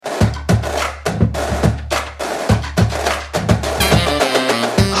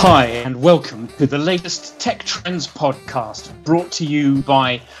Hi, and welcome to the latest Tech Trends podcast, brought to you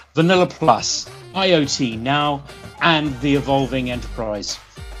by Vanilla Plus, IoT Now, and The Evolving Enterprise.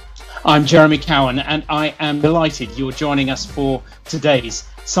 I'm Jeremy Cowan, and I am delighted you're joining us for today's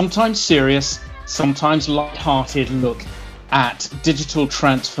sometimes serious, sometimes light-hearted look at digital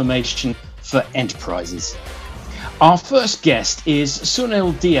transformation for enterprises. Our first guest is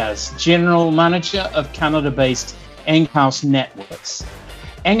Sunil Dias, General Manager of Canada-based Enghouse Networks.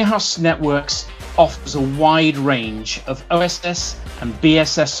 Enghouse Networks offers a wide range of OSS and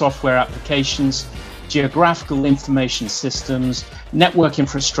BSS software applications, geographical information systems, network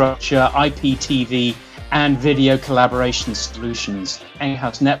infrastructure, IPTV, and video collaboration solutions.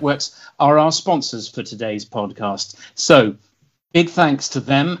 Enghouse Networks are our sponsors for today's podcast. So, big thanks to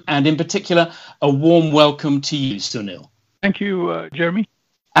them, and in particular, a warm welcome to you, Sunil. Thank you, Jeremy.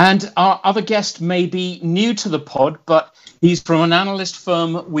 And our other guest may be new to the pod, but he's from an analyst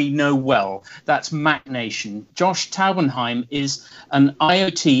firm we know well. That's MacNation. Josh Taubenheim is an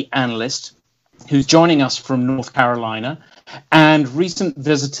IoT analyst who's joining us from North Carolina, and recent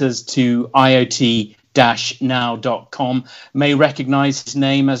visitors to IoT-now.com may recognize his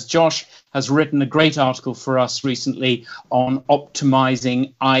name, as Josh has written a great article for us recently on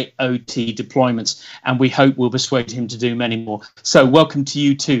optimizing IoT deployments, and we hope we'll persuade him to do many more. So welcome to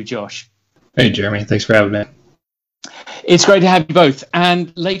you too, Josh. Hey, Jeremy. Thanks for having me. It's great to have you both.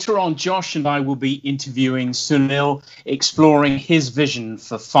 And later on, Josh and I will be interviewing Sunil, exploring his vision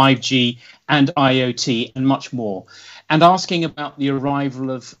for 5G and IoT and much more, and asking about the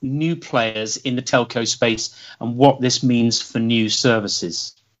arrival of new players in the telco space and what this means for new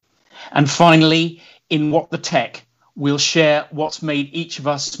services. And finally, in What the Tech, we'll share what's made each of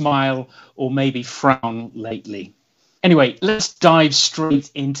us smile or maybe frown lately. Anyway, let's dive straight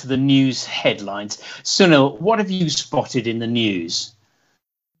into the news headlines. Sunil, what have you spotted in the news?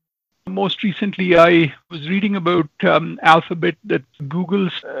 Most recently, I was reading about Alphabet, that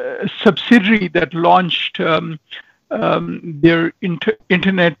Google's subsidiary that launched their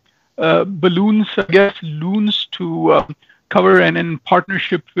internet balloons, I guess, loons to cover, and in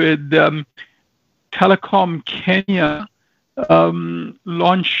partnership with Telecom Kenya,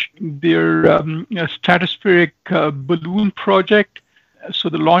 launched their stratospheric balloon project. So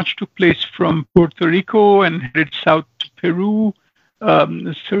the launch took place from Puerto Rico and headed south to Peru,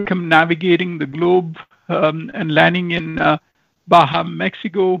 circumnavigating the globe and landing in Baja,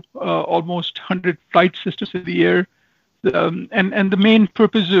 Mexico, almost 100 flight systems in the air. And the main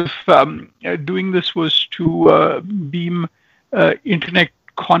purpose of doing this was to beam internet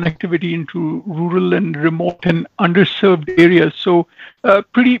connectivity into rural and remote and underserved areas. So,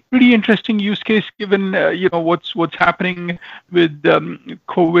 pretty interesting use case given what's happening with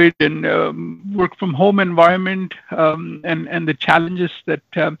COVID and work from home environment and the challenges that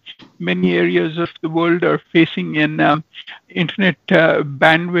many areas of the world are facing in internet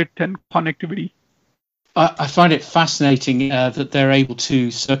bandwidth and connectivity. I find it fascinating that they're able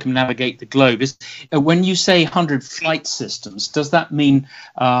to circumnavigate the globe. When you say 100 flight systems, does that mean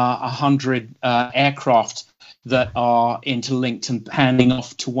 100 aircraft that are interlinked and handing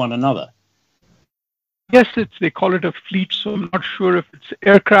off to one another? Yes, they call it a fleet, so I'm not sure if it's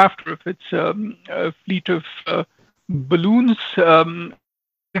aircraft or if it's a fleet of balloons.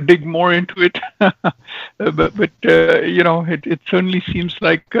 Dig more into it, but it certainly seems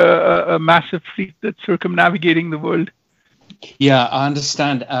like a massive fleet that's circumnavigating the world. Yeah, I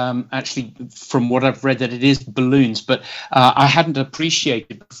understand. Actually, from what I've read, that it is balloons, but I hadn't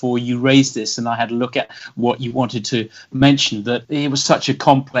appreciated before you raised this, and I had a look at what you wanted to mention, that it was such a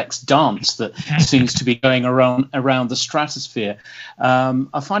complex dance that seems to be going around the stratosphere.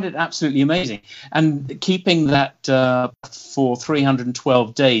 I find it absolutely amazing, and keeping that for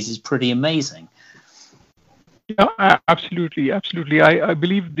 312 days is pretty amazing. Yeah, absolutely. I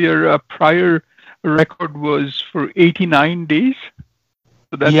believe their prior record was for 89 days.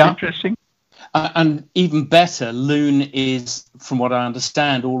 So that's interesting. And even better, Loon is, from what I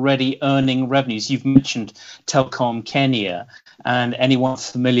understand, already earning revenues. You've mentioned Telecom Kenya, and anyone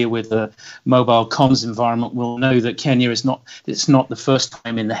familiar with the mobile comms environment will know that Kenya it's not the first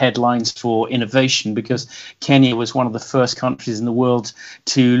time in the headlines for innovation, because Kenya was one of the first countries in the world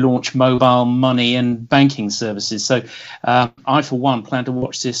to launch mobile money and banking services. So I, for one, plan to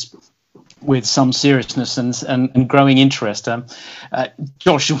watch this with some seriousness and growing interest.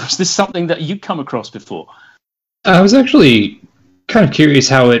 Josh, was this something that you'd come across before? I was actually kind of curious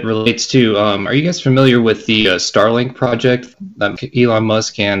how it relates to, are you guys familiar with the Starlink project that Elon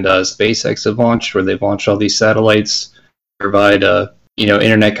Musk and SpaceX have launched, where they've launched all these satellites to provide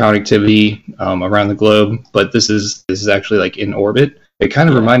internet connectivity around the globe, but this is actually like in orbit, It kind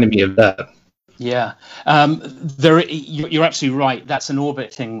of reminded me of that. Yeah, you're absolutely right. That's an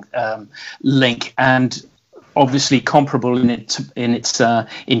orbiting link, and obviously comparable in its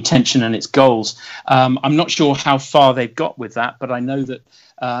intention and its goals. I'm not sure how far they've got with that, but I know that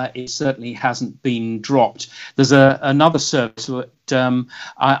it certainly hasn't been dropped. There's another service that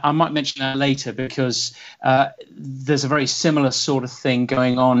I might mention that later, because there's a very similar sort of thing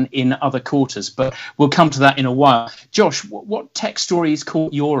going on in other quarters, but we'll come to that in a while. Josh, what tech stories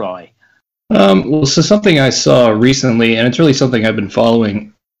caught your eye? Well, so something I saw recently, and it's really something I've been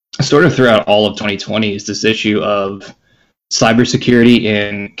following sort of throughout all of 2020, is this issue of cybersecurity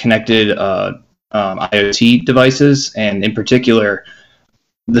in connected IoT devices. And in particular,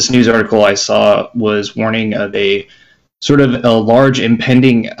 this news article I saw was warning of a sort of a large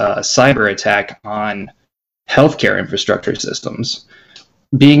impending cyber attack on healthcare infrastructure systems.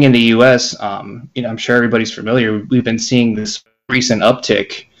 Being in the U.S., I'm sure everybody's familiar. We've been seeing this recent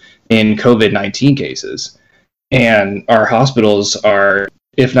uptick in COVID-19 cases, and our hospitals are,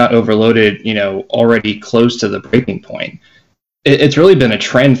 if not overloaded, already close to the breaking point. It's really been a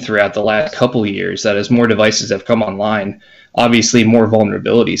trend throughout the last couple of years that as more devices have come online, obviously more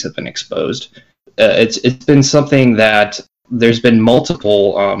vulnerabilities have been exposed. It's been something that there's been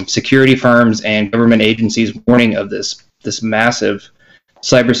multiple security firms and government agencies warning of this massive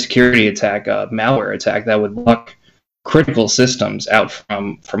cybersecurity attack, malware attack that would lock critical systems out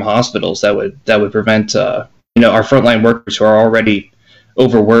from hospitals that would prevent our frontline workers who are already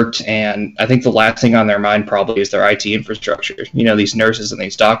overworked, and I think the last thing on their mind probably is their IT infrastructure. These nurses and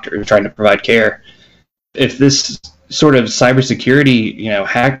these doctors trying to provide care. If this sort of cybersecurity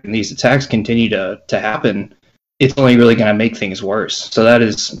hack and these attacks continue to happen, it's only really going to make things worse. So that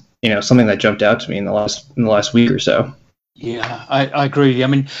is something that jumped out to me in the last week or so. Yeah, I agree. I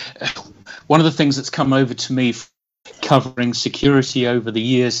mean, one of the things that's come over to me covering security over the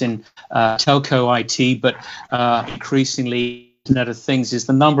years in telco IT, but increasingly Internet of Things, is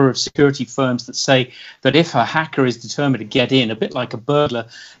the number of security firms that say that if a hacker is determined to get in, a bit like a burglar,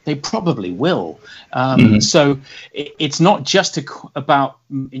 they probably will. So it's not just about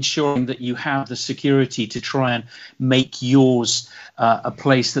ensuring that you have the security to try and make yours a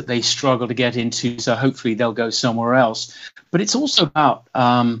place that they struggle to get into, so hopefully they'll go somewhere else. But it's also about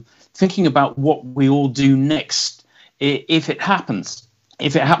thinking about what we all do next if it happens.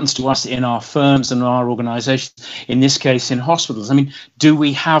 If it happens to us in our firms and our organizations, in this case in hospitals, I mean, do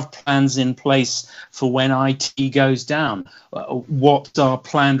we have plans in place for when IT goes down? What's our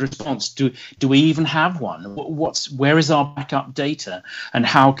planned response? Do we even have one? Where is our backup data, and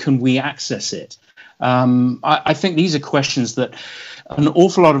how can we access it? I think these are questions that an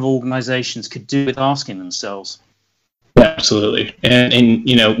awful lot of organizations could do with asking themselves. Absolutely. And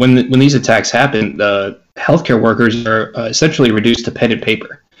when these attacks happen, the healthcare workers are essentially reduced to pen and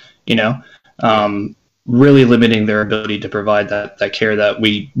paper, really limiting their ability to provide that care that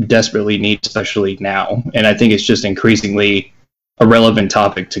we desperately need, especially now. And I think it's just increasingly a relevant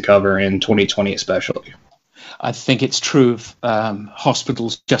topic to cover in 2020 especially. I think it's true of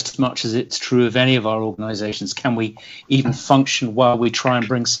hospitals just as much as it's true of any of our organizations. Can we even function while we try and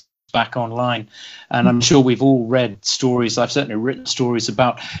bring back online? And I'm sure we've all read stories. I've certainly written stories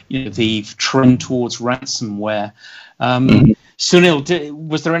about the trend towards ransomware. Sunil,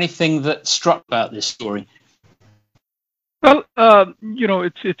 was there anything that struck about this story? Well,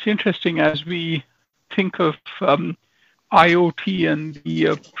 it's interesting as we think of IoT and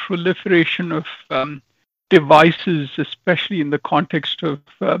the proliferation of devices, especially in the context of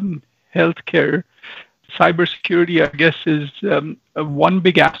healthcare. Cybersecurity, I guess, is one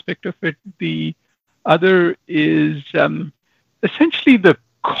big aspect of it. The other is essentially the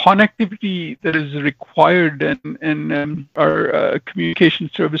connectivity that is required, and our communication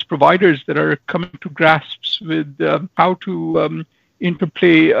service providers that are coming to grasps with how to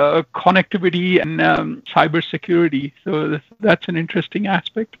interplay connectivity and cybersecurity. So that's an interesting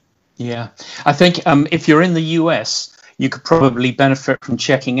aspect. Yeah, I think if you're in the US, you could probably benefit from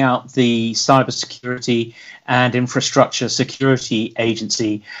checking out the Cybersecurity and Infrastructure Security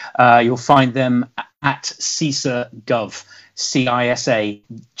Agency. You'll find them at CISA.gov, CISA.gov.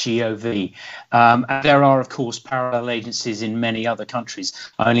 And there are, of course, parallel agencies in many other countries.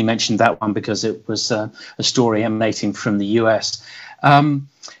 I only mentioned that one because it was a story emanating from the US.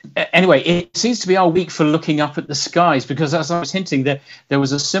 Anyway, it seems to be our week for looking up at the skies, because as I was hinting, there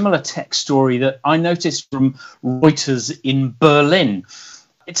was a similar tech story that I noticed from Reuters in Berlin.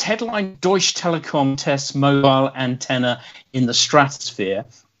 Its headline, Deutsche Telekom tests mobile antenna in the stratosphere.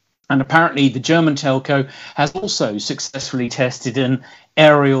 And apparently the German telco has also successfully tested an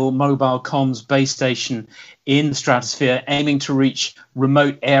aerial mobile comms base station in the stratosphere, aiming to reach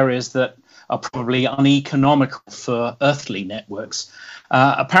remote areas that are probably uneconomical for earthly networks.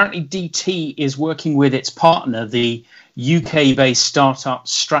 Apparently DT is working with its partner, the UK-based startup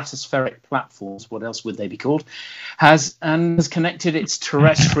Stratospheric Platforms, what else would they be called, has connected its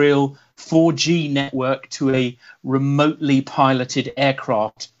terrestrial 4G network to a remotely piloted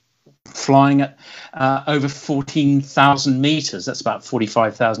aircraft flying at over 14,000 meters. That's about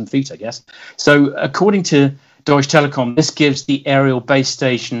 45,000 feet, I guess. So according to Deutsche Telekom, this gives the aerial base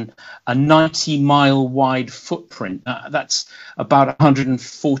station a 90-mile wide footprint. That's about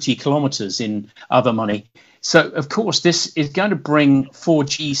 140 kilometers in other money. So, of course, this is going to bring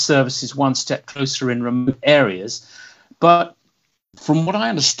 4G services one step closer in remote areas. But from what I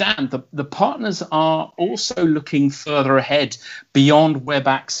understand, the partners are also looking further ahead beyond web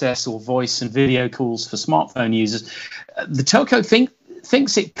access or voice and video calls for smartphone users. The telco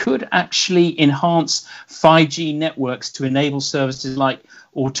thinks it could actually enhance 5G networks to enable services like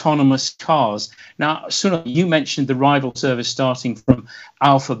autonomous cars. Now, Sunil, you mentioned the rival service starting from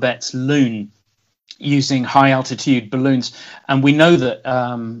Alphabet's Loon using high-altitude balloons. And we know that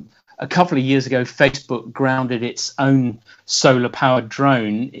a couple of years ago, Facebook grounded its own solar-powered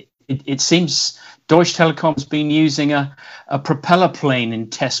drone. It seems Deutsche Telekom's been using a propeller plane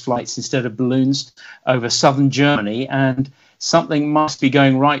in test flights instead of balloons over southern Germany, and something must be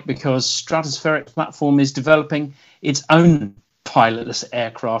going right because Stratospheric Platform is developing its own pilotless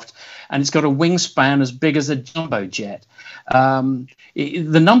aircraft, and it's got a wingspan as big as a jumbo jet.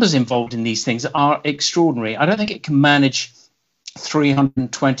 The numbers involved in these things are extraordinary. I don't think it can manage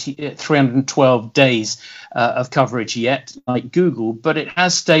 312 days of coverage yet, like Google, but it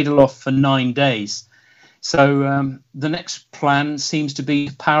has stayed aloft for 9 days. So the next plan seems to be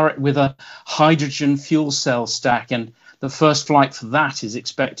to power it with a hydrogen fuel cell stack, and the first flight for that is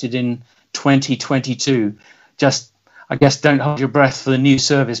expected in 2022. Just, I guess, don't hold your breath for the new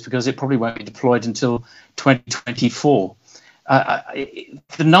service because it probably won't be deployed until 2024.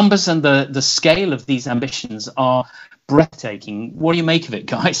 The numbers and the scale of these ambitions are breathtaking. What do you make of it,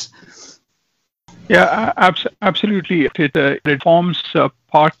 guys? Yeah, absolutely. It forms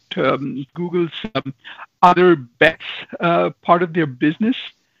part Google's other bets, part of their business.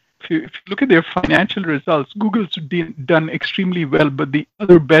 If you look at their financial results, Google's done extremely well, but the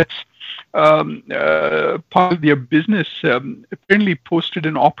other bets, part of their business, apparently posted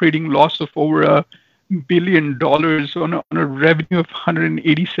an operating loss of over $1 billion on a revenue of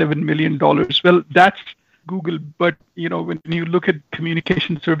 $187 million. Well, that's Google, but when you look at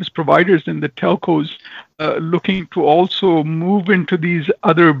communication service providers and the telcos looking to also move into these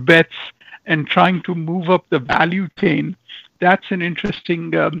other bets and trying to move up the value chain, that's an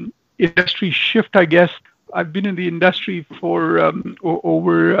interesting industry shift, I guess. I've been in the industry for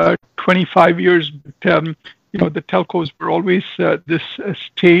over 25 years, but the telcos were always this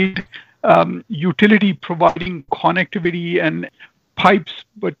staid utility providing connectivity and pipes,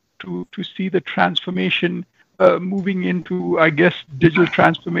 but to see the transformation moving into, I guess, digital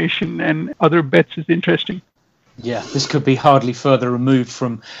transformation and other bets is interesting. Yeah, this could be hardly further removed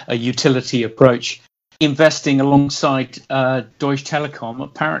from a utility approach. Investing alongside Deutsche Telekom,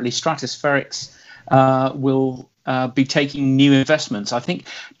 apparently Stratospherics will be taking new investments. I think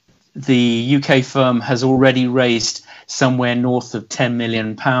the UK firm has already raised somewhere north of £10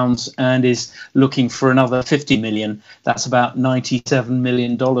 million and is looking for another 50 million. That's about $97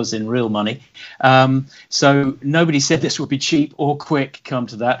 million in real money. So nobody said this would be cheap or quick, come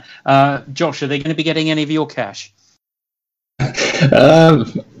to that. Josh, are they going to be getting any of your cash?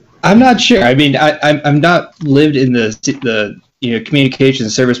 I'm not sure. I mean, I'm not lived in the communication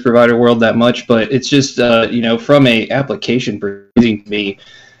service provider world that much, but it's just from a application perspective to me,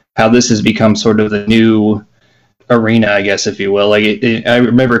 how this has become sort of the new arena, I guess, if you will. Like I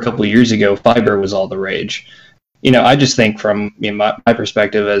remember a couple of years ago, fiber was all the rage. I just think from my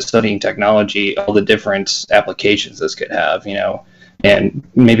perspective as studying technology, all the different applications this could have, and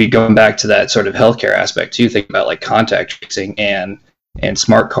maybe going back to that sort of healthcare aspect too, think about like contact tracing and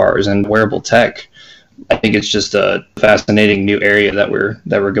smart cars and wearable tech. I think it's just a fascinating new area that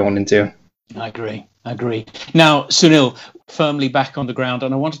we're going into. I agree. Now, Sunil, firmly back on the ground,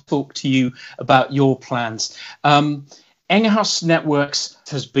 and I want to talk to you about your plans. Enghouse Networks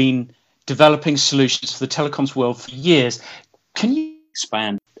has been developing solutions for the telecoms world for years. Can you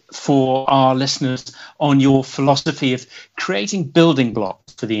expand for our listeners on your philosophy of creating building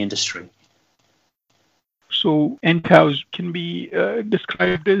blocks for the industry? So Enghouse can be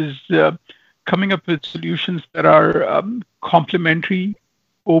described as coming up with solutions that are complementary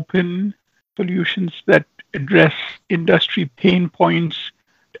open solutions that address industry pain points.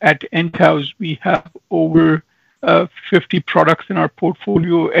 At Enghouse, we have over 50 products in our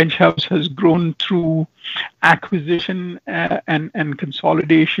portfolio. Enghouse has grown through acquisition and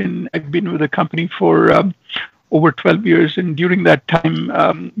consolidation. I've been with the company for over 12 years, and during that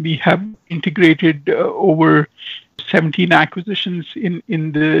time, we have integrated over 17 acquisitions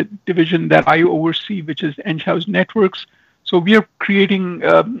in the division that I oversee, which is Enghouse Networks. So we are creating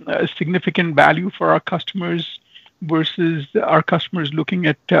a significant value for our customers versus our customers looking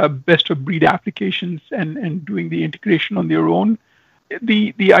at best of breed applications and doing the integration on their own.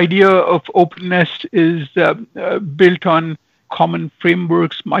 The idea of openness is built on common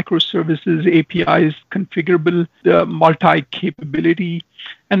frameworks, microservices, APIs, configurable, multi-capability.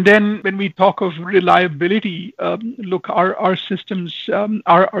 And then when we talk of reliability, look, our systems,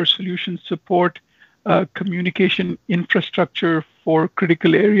 our solutions support communication infrastructure for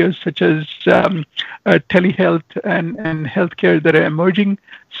critical areas such as telehealth and healthcare that are emerging.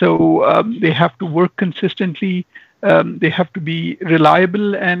 So they have to work consistently. They have to be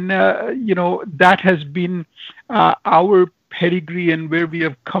reliable, and that has been our pedigree and where we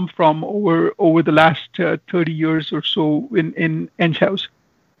have come from over the last 30 years or so in Enghouse.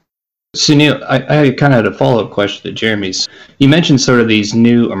 Sunil, I kind of had a follow-up question to Jeremy's. You mentioned sort of these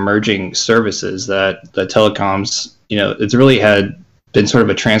new emerging services that the telecoms, it's really been sort of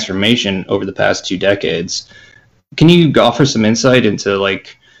a transformation over the past 2 decades. Can you offer some insight into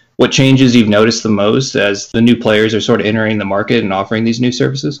what changes you've noticed the most as the new players are sort of entering the market and offering these new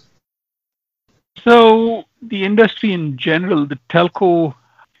services? So the industry in general, the telco,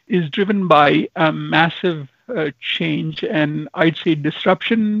 is driven by a massive change and I'd say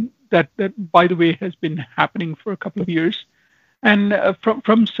disruption that by the way has been happening for a couple of years. And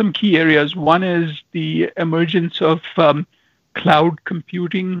from some key areas, one is the emergence of cloud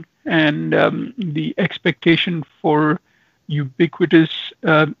computing and the expectation for ubiquitous,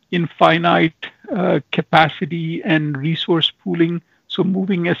 infinite capacity and resource pooling. So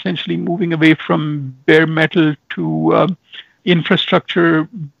essentially moving away from bare metal to infrastructure,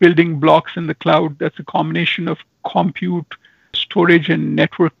 building blocks in the cloud. That's a combination of compute, storage, and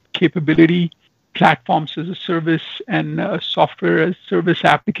network capability, platforms as a service, and software as service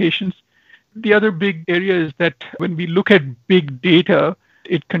applications. The other big area is that when we look at big data,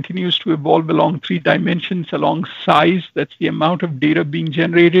 it continues to evolve along 3 dimensions, along size. That's the amount of data being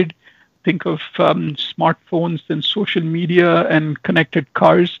generated. Think of smartphones and social media and connected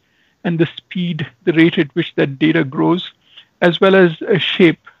cars, and the speed, the rate at which that data grows, as well as a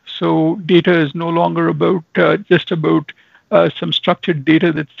shape. So data is no longer just about some structured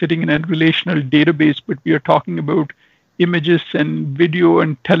data that's sitting in a relational database, but we are talking about images and video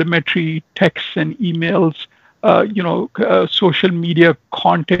and telemetry, texts and emails, social media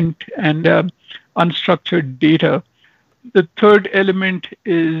content and unstructured data. The third element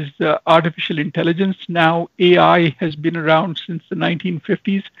is artificial intelligence. Now, AI has been around since the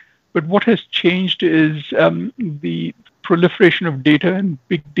 1950s, but what has changed is the proliferation of data and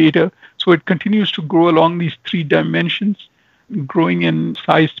big data. So it continues to grow along these 3 dimensions, growing in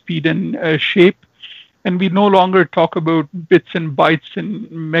size, speed, and shape. And we no longer talk about bits and bytes and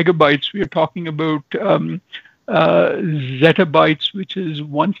megabytes. We are talking about zettabytes, which is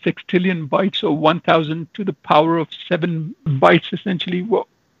 1 sextillion bytes, or 1,000 to the power of 7 bytes, essentially.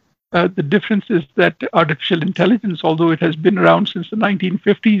 The difference is that artificial intelligence, although it has been around since the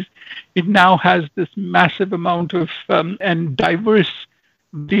 1950s, it now has this massive amount of and diverse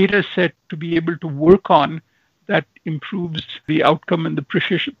data set to be able to work on that improves the outcome and the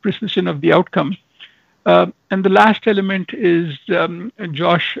precision of the outcome. And the last element is,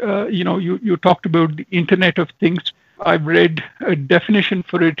 Josh, you talked about the Internet of Things. I've read a definition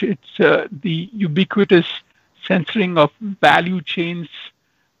for it. It's the ubiquitous censoring of value chains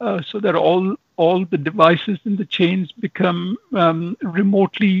so that all the devices in the chains become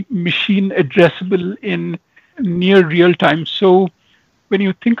remotely machine addressable in near real time. So when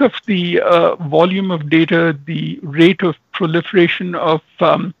you think of the volume of data, the rate of proliferation of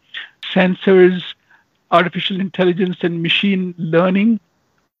sensors, artificial intelligence and machine learning,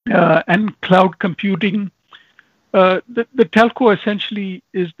 and cloud computing, the telco essentially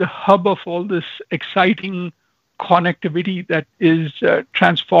is the hub of all this exciting connectivity that is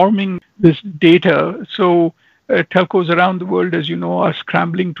transforming this data. So telcos around the world, as you know, are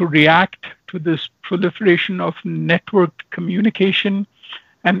scrambling to react to this proliferation of networked communication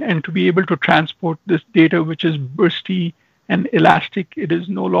and to be able to transport this data, which is bursty and elastic. It is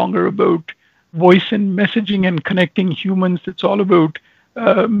no longer about voice and messaging and connecting humans. It's all about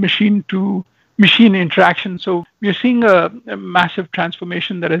machine to machine interaction. So we're seeing a massive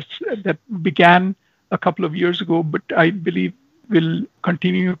transformation that began a couple of years ago, but I believe will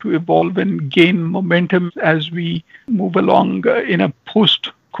continue to evolve and gain momentum as we move along in a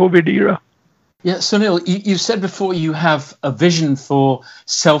post-COVID era. Yeah, Sunil, you said before you have a vision for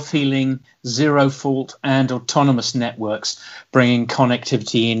self-healing, zero-fault and autonomous networks, bringing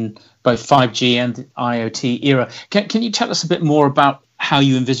connectivity in both 5G and the IoT era. Can you tell us a bit more about how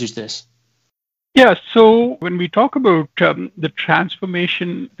you envisage this? Yeah, so when we talk about the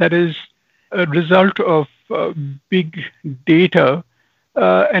transformation that is a result of big data,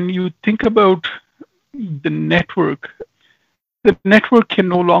 and you think about the network can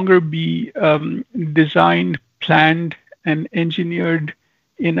no longer be designed, planned, and engineered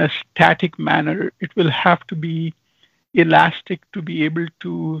in a static manner. It will have to be elastic to be able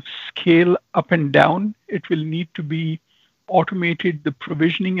to scale up and down. It will need to be automated, the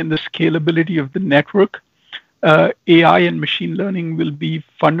provisioning and the scalability of the network. AI and machine learning will be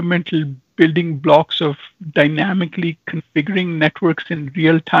fundamental building blocks of dynamically configuring networks in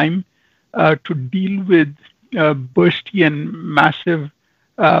real time to deal with bursty and massive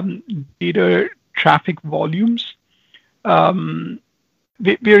data traffic volumes.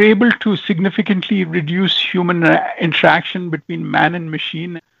 We're able to significantly reduce human interaction between man and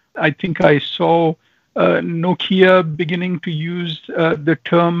machine. I think I saw Nokia beginning to use the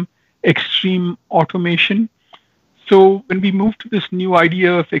term extreme automation. So when we move to this new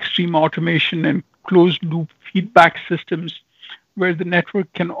idea of extreme automation and closed loop feedback systems, where the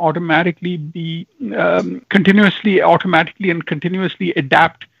network can automatically continuously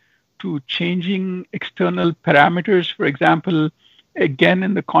adapt to changing external parameters. For example, again,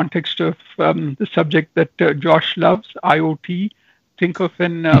 in the context of the subject that Josh loves, IoT, think of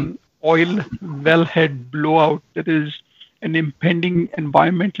an oil wellhead blowout that is an impending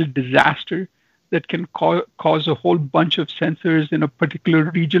environmental disaster that can cause a whole bunch of sensors in a particular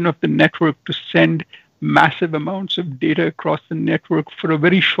region of the network to send massive amounts of data across the network for a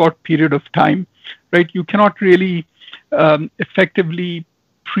very short period of time, right? You cannot really effectively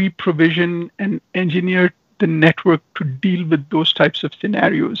pre-provision and engineer the network to deal with those types of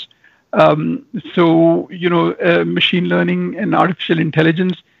scenarios. Machine learning and artificial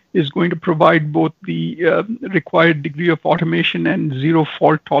intelligence is going to provide both the required degree of automation and zero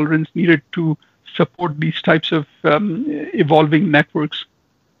fault tolerance needed to support these types of evolving networks.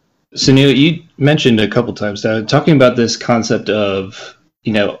 Sunil, you mentioned a couple times now talking about this concept of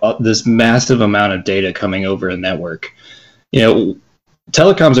this massive amount of data coming over a network.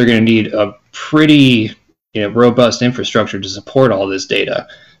 Telecoms are going to need a pretty robust infrastructure to support all this data,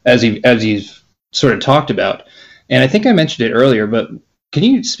 as you've sort of talked about. And I think I mentioned it earlier, but can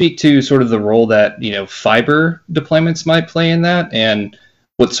you speak to sort of the role that fiber deployments might play in that, and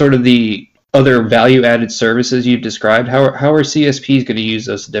what sort of the other value-added services you've described? How are CSPs going to use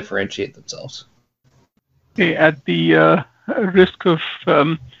those to differentiate themselves? Okay, at the risk of,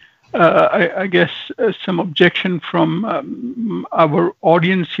 I guess, some objection from our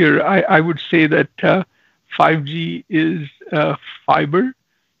audience here, I would say that 5G is fiber,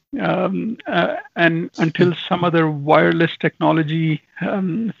 and until some other wireless technology,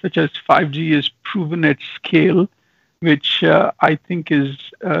 such as 5G, is proven at scale, which I think is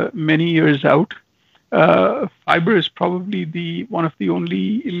many years out. Fiber is probably one of the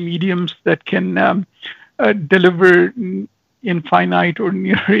only mediums that can deliver infinite or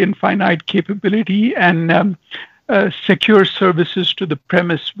near infinite capability and secure services to the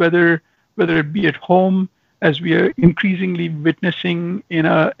premise, whether it be at home, as we are increasingly witnessing in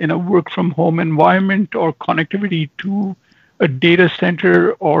a work from home environment, or connectivity to a data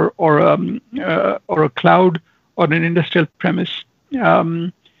center or a cloud, or an industrial premise.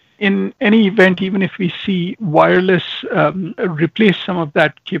 In any event, even if we see wireless replace some of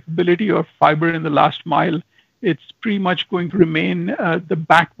that capability, or fiber in the last mile, it's pretty much going to remain the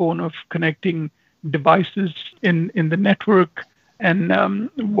backbone of connecting devices in the network, and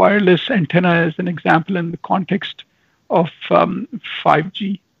wireless antenna is an example in the context of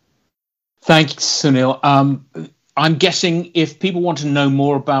 5G. Thanks, Sunil. I'm guessing if people want to know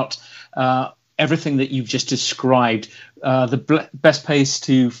more about everything that you've just described, the best place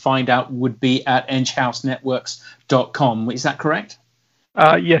to find out would be at edgehousenetworks.com. Is that correct?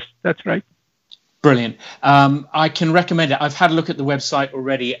 Yes, that's right. Brilliant. I can recommend it. I've had a look at the website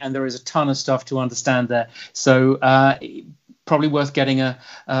already, and there is a ton of stuff to understand there. So probably worth getting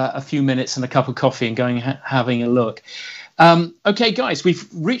a few minutes and a cup of coffee and going having a look. Okay, guys, we've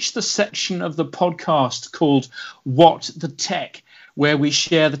reached the section of the podcast called What the Tech, where we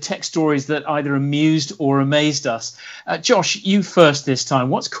share the tech stories that either amused or amazed us. Josh, you first this time.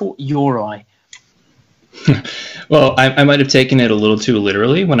 What's caught your eye? Well, I might have taken it a little too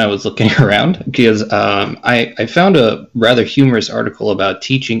literally when I was looking around because I found a rather humorous article about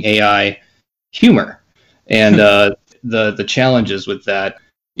teaching AI humor and the challenges with that.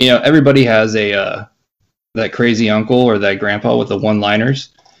 You know, everybody has a that crazy uncle or that grandpa with the one-liners,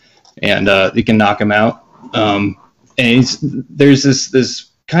 and you can knock him out. And there's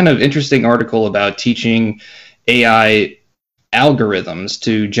this kind of interesting article about teaching AI algorithms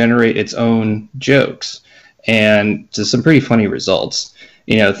to generate its own jokes, and to some pretty funny results.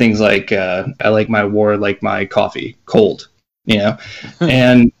 You know, things like I like my war like my coffee cold. You know,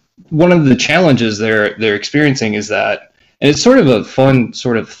 and one of the challenges they're experiencing is that, and it's sort of a fun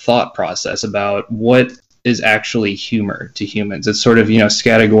sort of thought process about what is actually humor to humans. It's sort of, you know,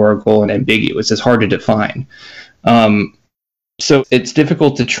 categorical and ambiguous. It's hard to define. So it's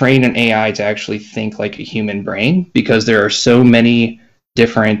difficult to train an AI to actually think like a human brain because there are so many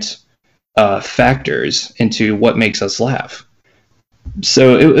different factors into what makes us laugh.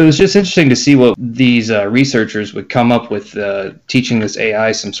 So it was just interesting to see what these researchers would come up with teaching this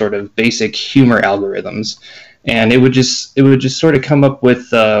AI some sort of basic humor algorithms, and it would just sort of come up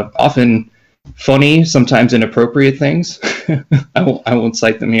with often funny, sometimes inappropriate things. I won't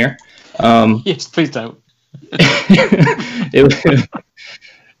cite them here. Yes, please don't. And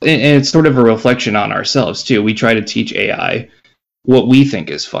it's sort of a reflection on ourselves too. We try to teach AI what we think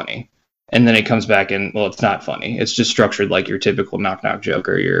is funny, and then it comes back and, well, it's not funny. It's just structured like your typical knock knock joke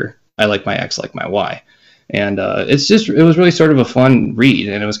or your I like my X like my Y. And it was really sort of a fun read,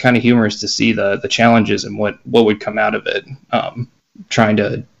 and it was kind of humorous to see the challenges and what would come out of it. Trying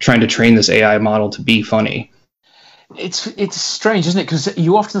to train this AI model to be funny. It's strange, isn't it? Because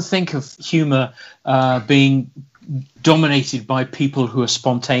you often think of humor being dominated by people who are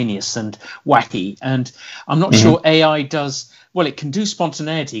spontaneous and wacky, and I'm not sure AI does. Well, it can do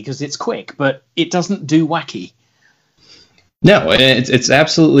spontaneity because it's quick, but it doesn't do wacky. No, it's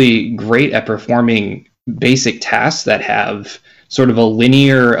absolutely great at performing basic tasks that have sort of a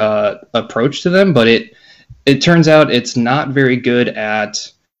linear approach to them, but it turns out it's not very good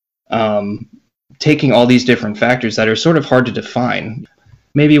at taking all these different factors that are sort of hard to define.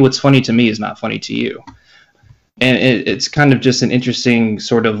 Maybe what's funny to me is not funny to you. And it's kind of just an interesting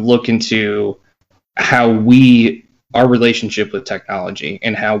sort of look into how our relationship with technology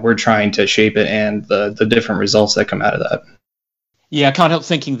and how we're trying to shape it and the different results that come out of that. Yeah, I can't help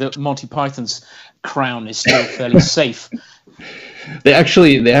thinking that Monty Python's crown is still fairly safe. They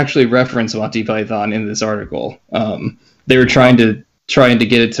actually reference Monty Python in this article. They were trying to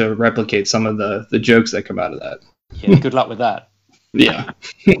get it to replicate some of the jokes that come out of that. Yeah, good luck with that. Yeah,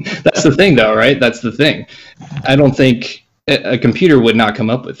 that's the thing, though, right? That's the thing. I don't think a computer would not come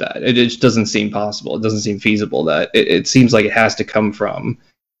up with that. It just doesn't seem possible. It doesn't seem feasible. That it seems like it has to come from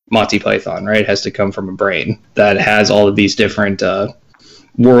Monty Python, right? It has to come from a brain that has all of these different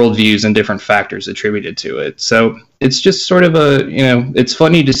worldviews and different factors attributed to it. So it's just sort of it's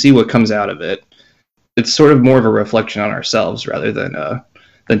funny to see what comes out of it. It's sort of more of a reflection on ourselves rather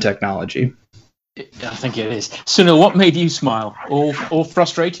than technology. I think it is. Sunil, what made you smile or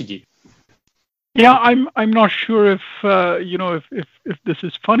frustrated you? Yeah, I'm not sure if if this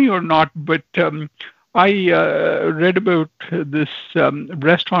is funny or not, but I read about this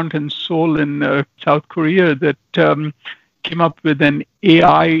restaurant in Seoul in South Korea that came up with an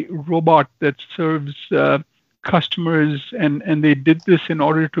AI robot that serves customers, and they did this in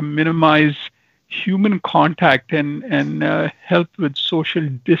order to minimize human contact and help with social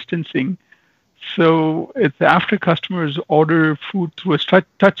distancing. So it's after customers order food through a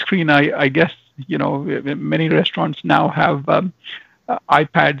touchscreen. I guess many restaurants now have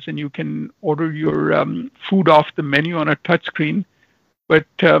iPads, and you can order your food off the menu on a touchscreen. But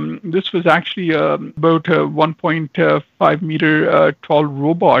this was actually about a 1.5 meter tall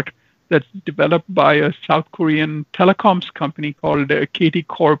robot that's developed by a South Korean telecoms company called KT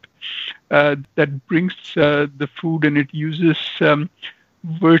Corp that brings the food, and it uses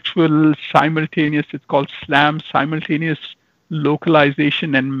virtual simultaneous, it's called SLAM, simultaneous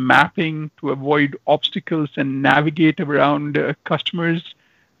localization and mapping to avoid obstacles and navigate around customers.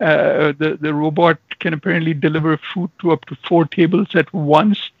 The robot can apparently deliver food to up to 4 tables at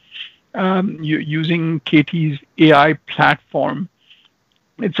once using KT's AI platform.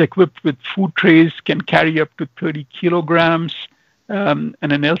 It's equipped with food trays, can carry up to 30 kilograms, and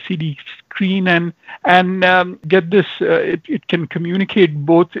an LCD screen. And get this, it can communicate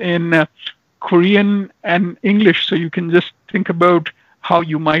both in Korean and English. So you can just think about how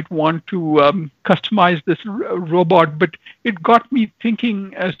you might want to customize this robot. But it got me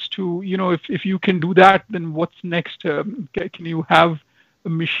thinking as to, if you can do that, then what's next? Can you have a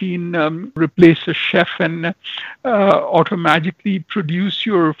machine replace a chef and automagically produce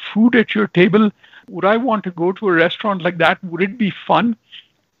your food at your table. Would I want to go to a restaurant like that? Would it be fun?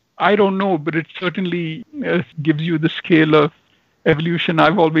 I don't know, but it certainly gives you the scale of evolution.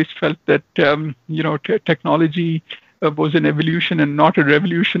 I've always felt that technology was an evolution and not a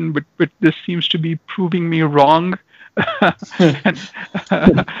revolution, but this seems to be proving me wrong. And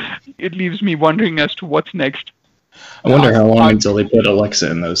it leaves me wondering as to what's next. I wonder how long until they put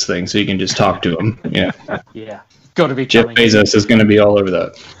Alexa in those things so you can just talk to them. Yeah, got to be. Jeff Bezos is going to be all over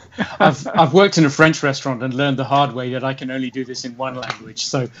that. I've worked in a French restaurant and learned the hard way that I can only do this in one language.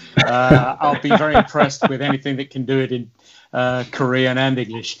 So I'll be very impressed with anything that can do it in Korean and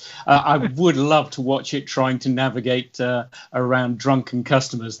English. I would love to watch it trying to navigate around drunken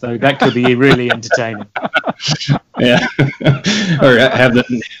customers, though. That could be really entertaining. Yeah, or have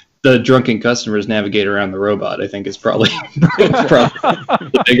the drunken customers navigate around the robot. I think is probably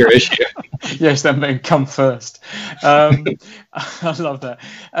the bigger issue. Yes, that may come first. I love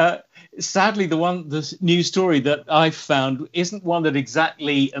that. Sadly, the news story that I found isn't one that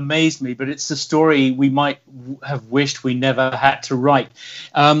exactly amazed me, but it's a story we might have wished we never had to write.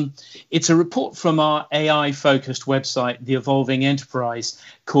 It's a report from our AI-focused website, The Evolving Enterprise,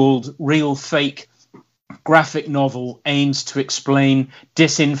 called Real Fake. Graphic novel aims to explain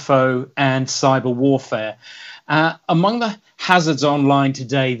disinfo and cyber warfare. Among the hazards online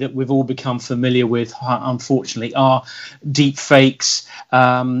today that we've all become familiar with, unfortunately, are deep fakes,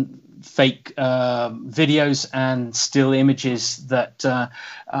 fake videos and still images that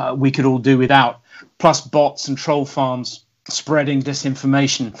we could all do without, plus bots and troll farms spreading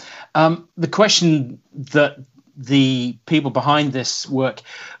disinformation. The question that the people behind this work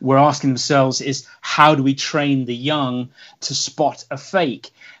were asking themselves is, how do we train the young to spot a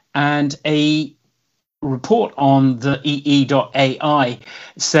fake? And a report on the EE.AI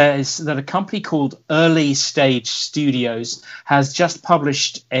says that a company called Early Stage Studios has just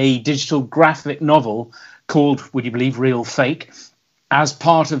published a digital graphic novel called, would you believe, Real Fake, as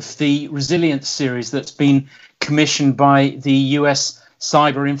part of the Resilience series that's been commissioned by the US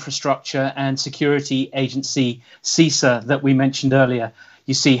Cyber Infrastructure and Security Agency, CISA, that we mentioned earlier.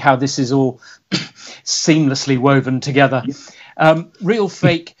 You see how this is all seamlessly woven together. Real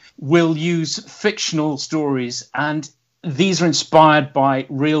Fake will use fictional stories, and these are inspired by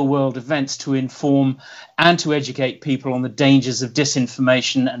real-world events to inform and to educate people on the dangers of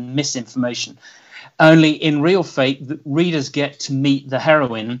disinformation and misinformation. Only in Real Fake, the readers get to meet the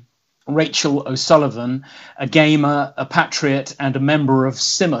heroine, Rachel O'Sullivan, a gamer, a patriot, and a member of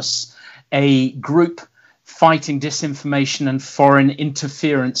CIMUS, a group fighting disinformation and foreign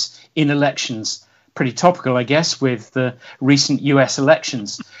interference in elections. Pretty topical, I guess, with the recent US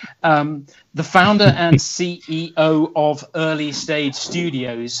elections. The founder and CEO of Early Stage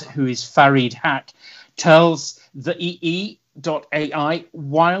Studios, who is Farid Haq, tells the EE.AI,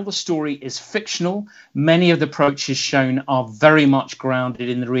 while the story is fictional, many of the approaches shown are very much grounded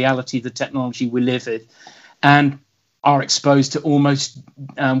in the reality of the technology we live with and are exposed to almost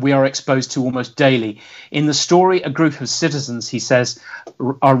daily. In the story, a group of citizens, he says,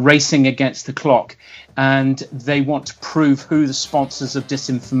 are racing against the clock, and they want to prove who the sponsors of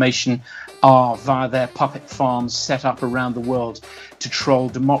disinformation are via their puppet farms set up around the world to troll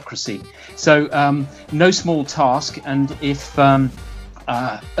democracy. So no small task, and if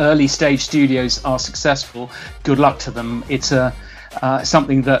Early Stage Studios are successful, good luck to them. It's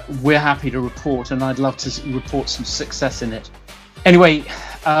something that we're happy to report, and I'd love to report some success in it. Anyway,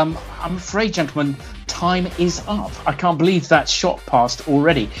 I'm afraid, gentlemen, time is up. I can't believe that's shot past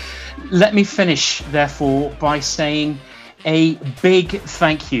already. Let me finish, therefore, by saying a big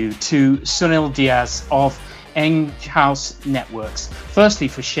thank you to Sunil Diaz of Enghouse Networks. Firstly,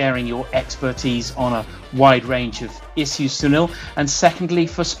 for sharing your expertise on a wide range of issues, Sunil, and secondly,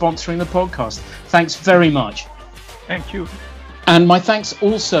 for sponsoring the podcast. Thanks very much. Thank you. And my thanks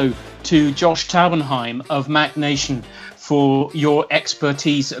also to Josh Taubenheim of Mac Nation for your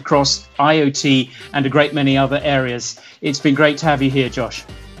expertise across IoT and a great many other areas. It's been great to have you here, Josh.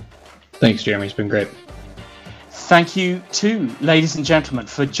 Thanks, Jeremy. It's been great. Thank you too, ladies and gentlemen,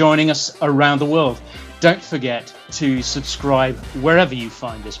 for joining us around the world. Don't forget to subscribe wherever you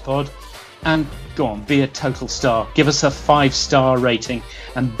find this pod, and go on, be a total star. Give us a 5-star rating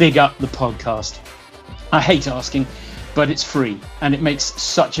and big up the podcast. I hate asking, but it's free, and it makes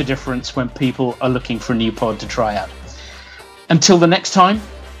such a difference when people are looking for a new pod to try out. Until the next time,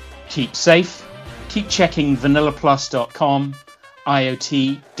 keep safe, keep checking vanillaplus.com,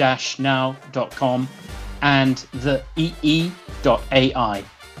 IoT-now.com, and the EE.AI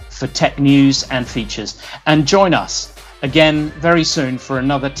for tech news and features. And join us again very soon for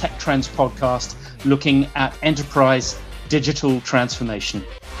another Tech Trends podcast looking at enterprise digital transformation.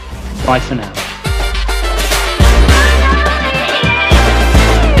 Bye for now.